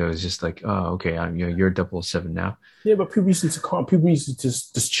 but it was just like, oh, okay, you're 007 now. Yeah, but people used to calm. People used to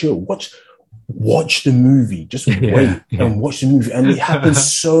just chill. Watch the movie. Just wait and watch the movie. And it happens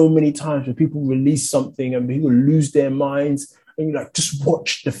so many times when people release something and people lose their minds. And you're like, just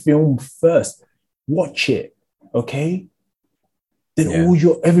watch the film first. Watch it, okay? Then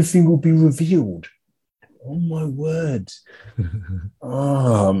everything will be revealed. Oh my word!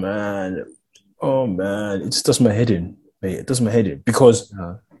 Oh man! It just does my head in, mate. It does my head in because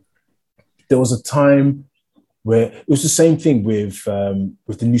there was a time where it was the same thing with the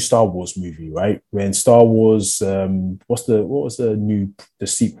new Star Wars movie, right? When Star Wars, what was the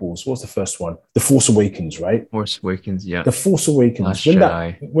sequels? What was the first one? The Force Awakens, right? Force Awakens, yeah. The Force Awakens.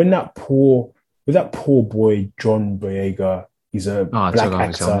 When that poor boy John Boyega, he's a black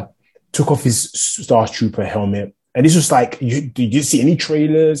actor, took off his Star Trooper helmet, and this was like, did you see any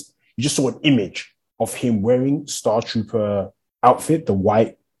trailers? You just saw an image of him wearing Star Trooper outfit, the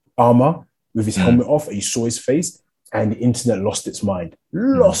white armor, with his helmet off, and you saw his face, and the internet lost its mind.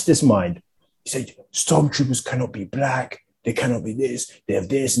 Lost its mind. He said, Stormtroopers cannot be black. They cannot be this. They have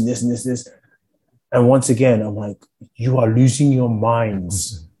this and this and this and this. And once again, I'm like, you are losing your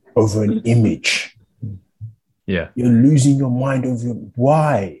minds over an image. Yeah. You're losing your mind over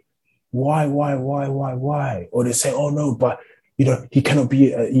why? Why? Or they say, oh no, but he cannot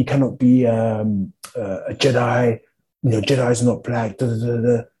be a Jedi. Jedi is not black.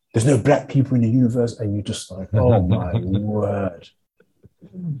 There's no black people in the universe, and you're just like, oh my word.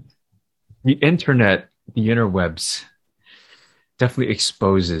 The internet, the interwebs, definitely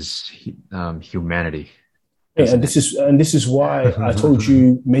exposes humanity. Yeah, and this is why I told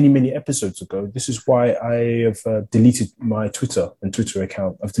you many episodes ago. This is why I have deleted my Twitter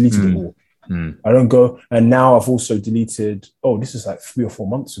account. I've deleted it all. I don't go, and now I've also deleted. Oh, this is like 3 or 4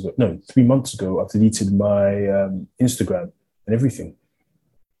 months ago. No, 3 months ago. I've deleted my Instagram and everything.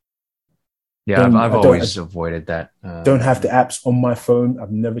 Yeah, I've always avoided that. Don't have the apps on my phone.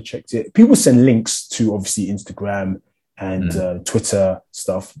 I've never checked it. People send links to obviously Instagram and Twitter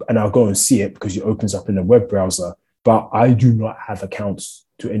stuff, and I'll go and see it because it opens up in a web browser. But I do not have accounts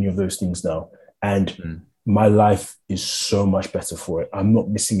to any of those things now. And my life is so much better for it. I'm not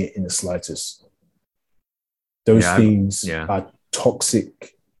missing it in the slightest. Those things are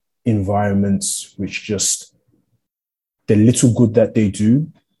toxic environments, which just the little good that they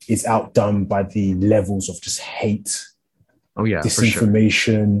do is outdone by the levels of just hate,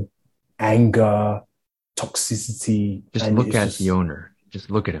 disinformation, anger, toxicity. Just look at the owner. Just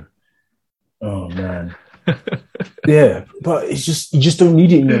look at him. Oh man. Yeah, but it's just, you just don't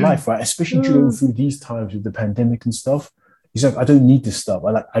need it in your life, right? Especially going through these times with the pandemic and stuff. He's like, I don't need this stuff.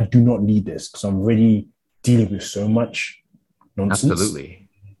 I do not need this because I'm already dealing with so much nonsense. Absolutely.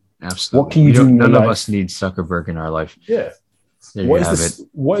 What can you do in your life? None of us need Zuckerberg in our life. Yeah.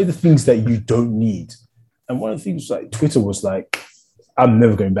 What are the things that you don't need? And one of the things like Twitter was like, I'm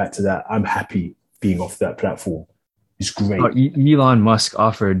never going back to that. I'm happy being off that platform. It's great. Elon Musk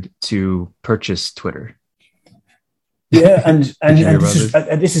offered to purchase Twitter. Yeah, and Did and you hear and about this is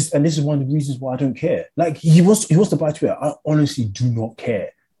this? and this is one of the reasons why I don't care. Like he wants to buy Twitter. I honestly do not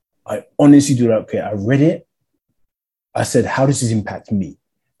care. I honestly do not care. I read it. I said, how does this impact me?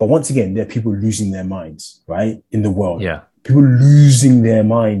 But once again, there are people losing their minds, right, in the world. Yeah. People losing their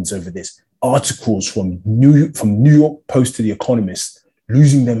minds over this. Articles from New York Post to The Economist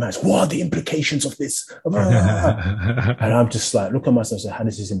losing their minds. What are the implications of this? And I'm just like, look at myself and say, how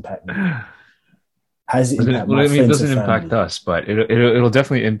does this impact me? How does it impact Well, my I mean, it friends and doesn't impact family? us, but it'll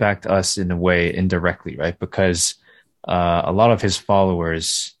definitely impact us in a way indirectly, right? Because a lot of his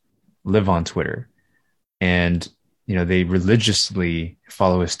followers live on Twitter, and they religiously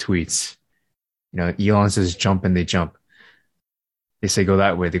follow his tweets. Elon says jump and they jump. They say go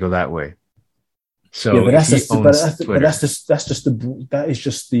that way, they go that way. Yeah, So but if that's he just but owns that's but that's Twitter,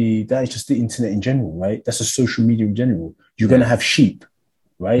 just the internet in general, right? That's just social media in general. You're gonna yeah, have sheep,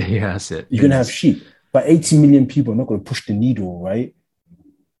 right? yeah, that's it. You're gonna have Millions. sheep, but 80 million people are not gonna push the needle, right?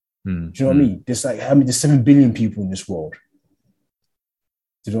 Mm, Do you know what I mm, mean? There's like how many? There's 7 billion people in this world.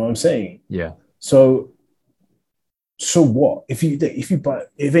 Do you know what I'm saying? yeah. So what? If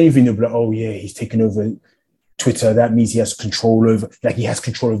anything, they'll be like, oh yeah, he's taken over Twitter. That means he has control over, like he has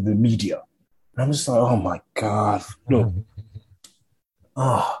control over the media. And I'm just like, oh my god, look,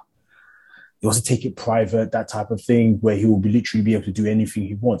 ah, he wants to take it private, that type of thing, where he will be literally be able to do anything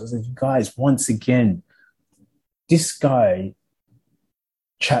he wants. I said, guys, once again, this guy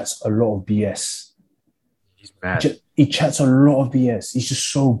chats a lot of BS. He's mad. He chats a lot of BS. He's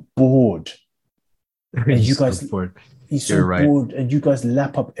just so bored. And you He's so guys, bored. he's so You're right. bored, and you guys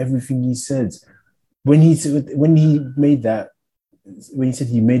lap up everything he says. When he made that, when he said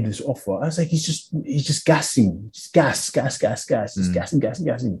he made this offer, I was like, he's just gassing, just gas, just Mm.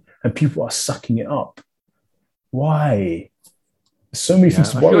 gassing, and people are sucking it up. Why? There's so many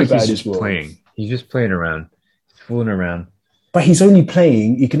things Yeah, to I feel worry like about he's in this just world. playing. He's just playing around. He's fooling around. But he's only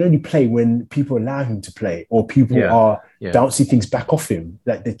playing. He can only play when people allow him to play, or people Yeah, are yeah. bouncing things back off him,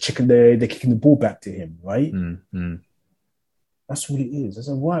 like they're kicking the ball back to him. Right? Mm, mm. That's what it is. I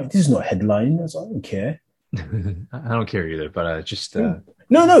said, why? This is not a headline. I said, I don't care. I don't care either, but just Yeah.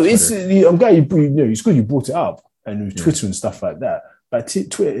 No. It's. Twitter. I'm glad it's good you brought it up and with Yeah. Twitter and stuff like that. But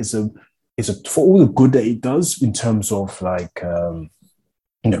Twitter is a for all the good that it does in terms of like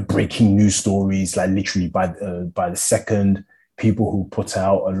breaking news stories, like literally by the second, people who put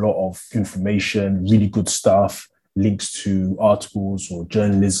out a lot of information, really good stuff, links to articles or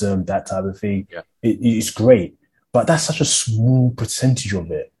journalism, that type of thing. Yeah. It's great, but that's such a small percentage of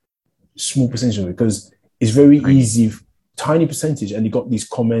it, because it's very Tiny. easy, tiny percentage, and you got these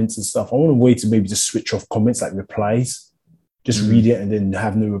comments and stuff. I want a way to maybe just switch off comments like replies, just read Mm. it and then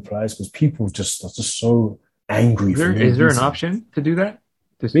have no replies, because people just are just so angry for no Is there an reason. option to do that?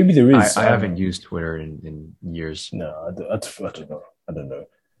 Just Maybe there is. I I don't haven't know. used Twitter in years. No, I don't know. I don't know.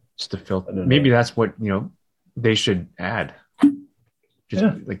 Just to filter. I don't Maybe know. that's what they should add. Just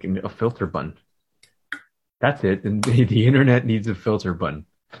Yeah, like a filter button. That's it. And the internet needs a filter button.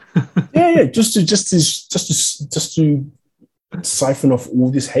 yeah. Just to siphon off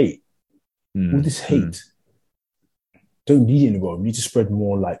all this hate. All Mm, this mm. hate. Don't need it in the world. We need to spread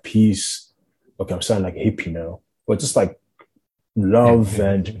more like peace. Okay, I'm sounding like a hippie now, but just like love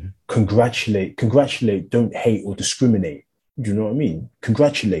and congratulate. Don't hate or discriminate. Do you know what I mean?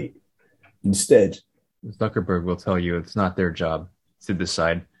 Congratulate instead. Zuckerberg will tell you it's not their job to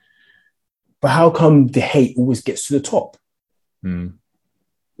decide. But how come the hate always gets to the top? Mm.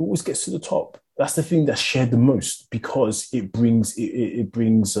 Always gets to the top. That's the thing that's shared the most, because it brings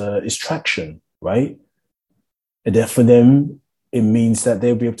its traction, right? And then for them, it means that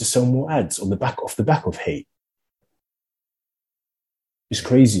they'll be able to sell more ads on the back of hate. It's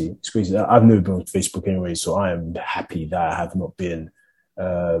crazy. It's crazy. I've never been on Facebook anyway, so I am happy that I have not been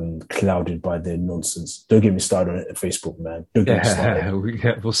clouded by their nonsense. Don't get me started on Facebook, man. Don't get me started.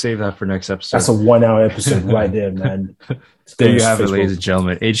 Yeah, we'll save that for next That's episode. a 1 hour episode right there, man. Let's There go on you have it, ladies Facebook. and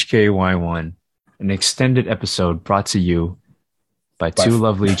gentlemen. HKY1, an extended episode brought to you by two But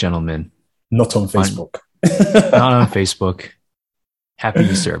lovely gentlemen not on on Facebook. not on Facebook. Happy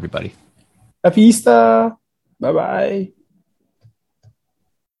Easter, everybody. Happy Easter. Bye bye.